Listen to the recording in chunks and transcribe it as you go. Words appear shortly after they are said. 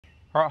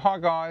All right, hi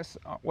guys.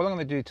 What I'm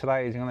going to do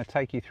today is I'm going to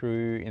take you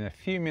through in a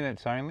few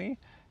minutes only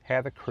how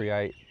to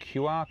create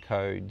QR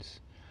codes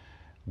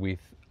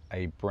with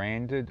a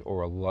branded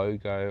or a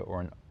logo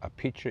or a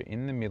picture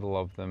in the middle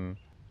of them.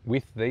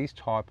 With these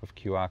type of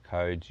QR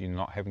codes, you're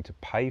not having to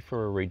pay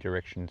for a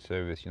redirection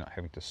service, you're not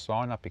having to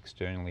sign up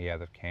externally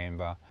out of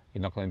Canva,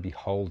 you're not going to be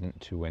beholden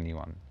to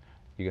anyone.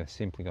 You're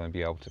simply going to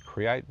be able to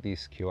create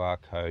this QR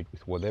code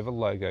with whatever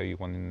logo you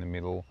want in the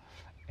middle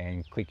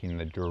and click in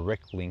the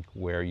direct link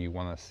where you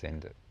want to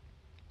send it.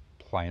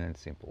 Plain and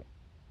simple.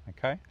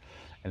 Okay?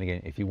 And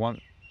again, if you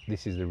want,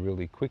 this is the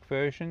really quick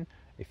version.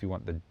 If you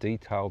want the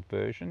detailed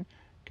version,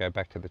 go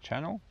back to the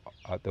channel.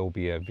 There will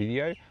be a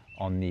video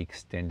on the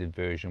extended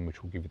version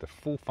which will give you the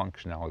full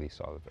functionality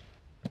side of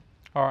it.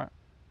 All right,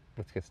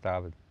 let's get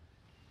started.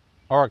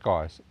 All right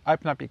guys,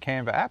 open up your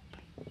Canva app.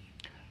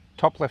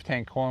 Top left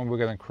hand corner, we're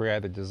going to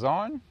create a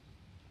design.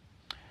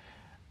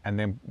 And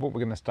then what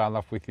we're going to start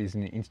off with is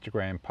an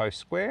Instagram post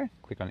square.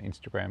 Click on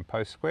Instagram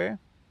post square.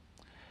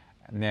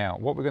 Now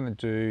what we're going to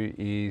do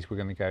is we're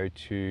going to go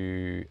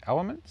to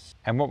elements,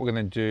 and what we're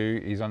going to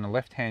do is on the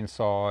left hand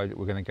side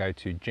we're going to go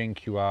to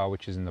GenQR,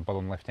 which is in the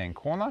bottom left hand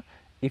corner.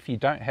 If you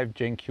don't have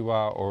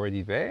GenQR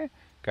already there,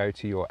 go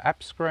to your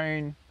app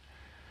screen,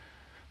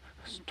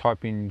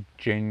 type in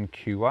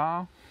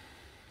GenQR,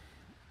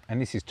 and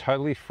this is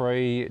totally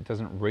free. It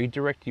doesn't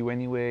redirect you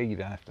anywhere, you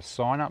don't have to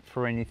sign up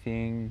for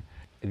anything.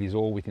 It is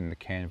all within the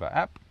Canva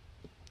app.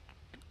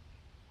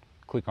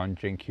 Click on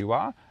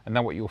GenQR, and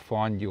then what you'll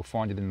find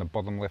it in the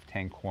bottom left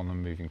hand corner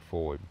moving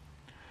forward.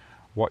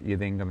 What you're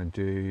then going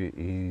to do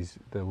is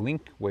the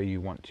link where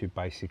you want to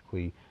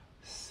basically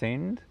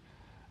send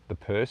the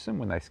person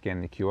when they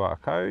scan the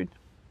QR code.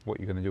 What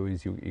you're going to do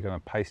is you're going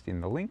to paste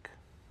in the link.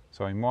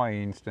 So in my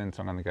instance,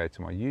 I'm going to go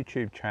to my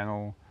YouTube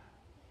channel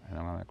and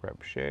I'm going to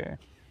grab share.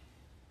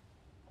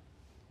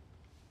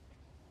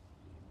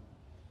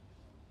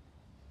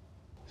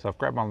 So I've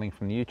grabbed my link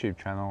from the YouTube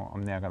channel.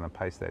 I'm now going to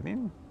paste that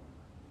in.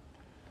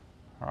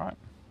 All right,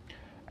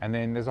 and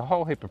then there's a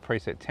whole heap of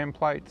preset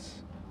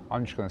templates.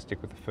 I'm just going to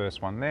stick with the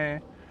first one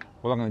there.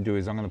 What I'm going to do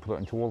is I'm going to put it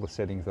into all the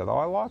settings that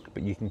I like,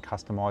 but you can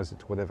customize it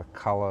to whatever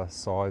color,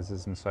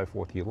 sizes and so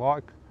forth you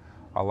like.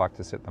 I like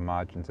to set the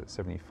margins at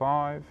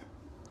 75.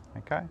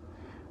 Okay.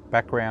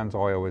 Backgrounds,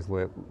 I always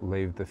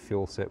leave the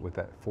fill set with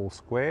that full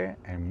square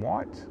and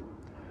white.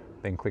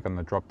 Then click on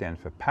the drop down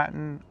for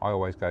pattern. I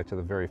always go to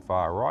the very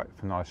far right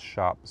for nice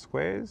sharp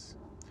squares.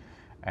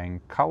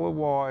 And color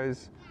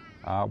wise,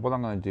 what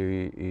I'm going to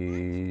do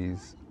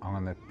is I'm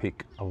going to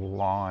pick a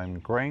lime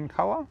green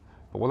color.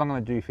 But what I'm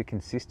going to do for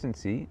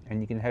consistency, and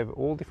you can have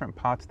all different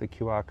parts of the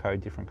QR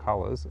code, different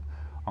colors,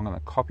 I'm going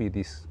to copy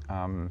this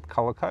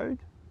color code.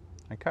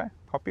 Okay,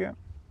 copy it.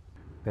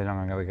 Then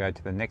I'm going to go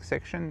to the next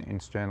section,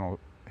 external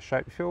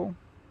shape fill,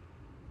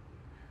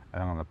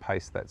 and I'm going to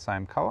paste that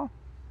same color.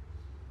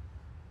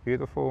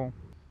 Beautiful.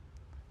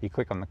 You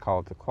click on the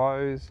color to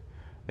close.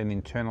 Then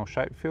internal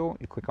shape fill,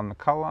 you click on the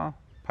color,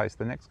 paste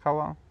the next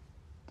color.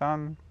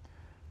 Done.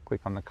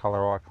 Click on the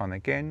color icon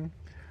again.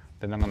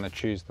 Then I'm going to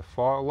choose the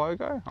file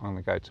logo. I'm going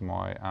to go to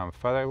my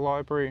photo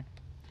library,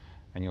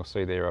 and you'll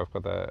see there I've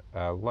got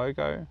a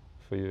logo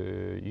for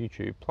your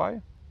YouTube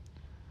play.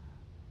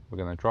 We're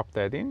going to drop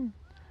that in,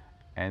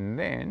 and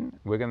then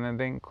we're going to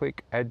then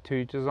click add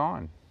to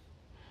design,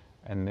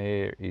 and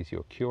there is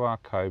your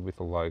QR code with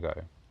the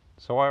logo.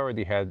 So I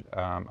already had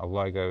a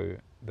logo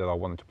that I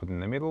wanted to put in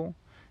the middle.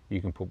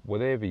 You can put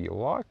whatever you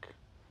like,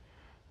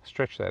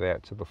 stretch that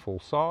out to the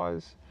full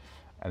size,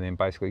 and then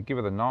basically give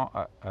it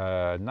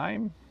a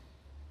name.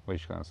 We're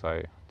just going to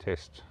say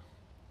test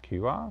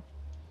QR,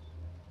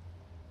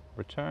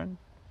 return,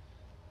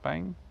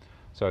 bang.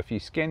 So if you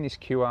scan this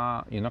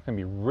QR, you're not going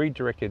to be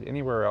redirected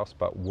anywhere else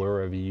but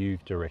wherever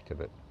you've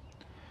directed it.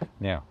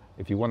 Now,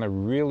 if you want a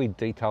really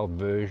detailed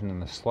version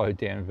and a slowed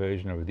down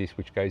version of this,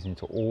 which goes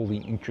into all the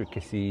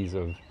intricacies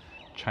of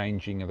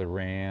changing it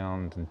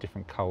around and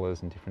different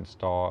colors and different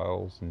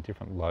styles and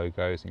different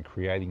logos and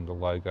creating the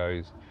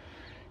logos,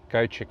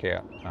 go check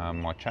out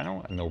my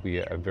channel, and there'll be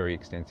a very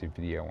extensive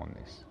video on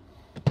this.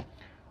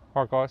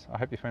 All right guys, I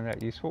hope you found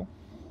that useful.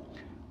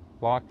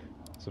 Like,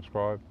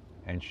 subscribe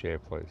and share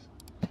please.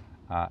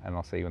 And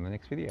I'll see you in the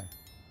next video.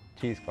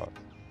 Cheers guys,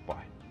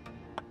 bye.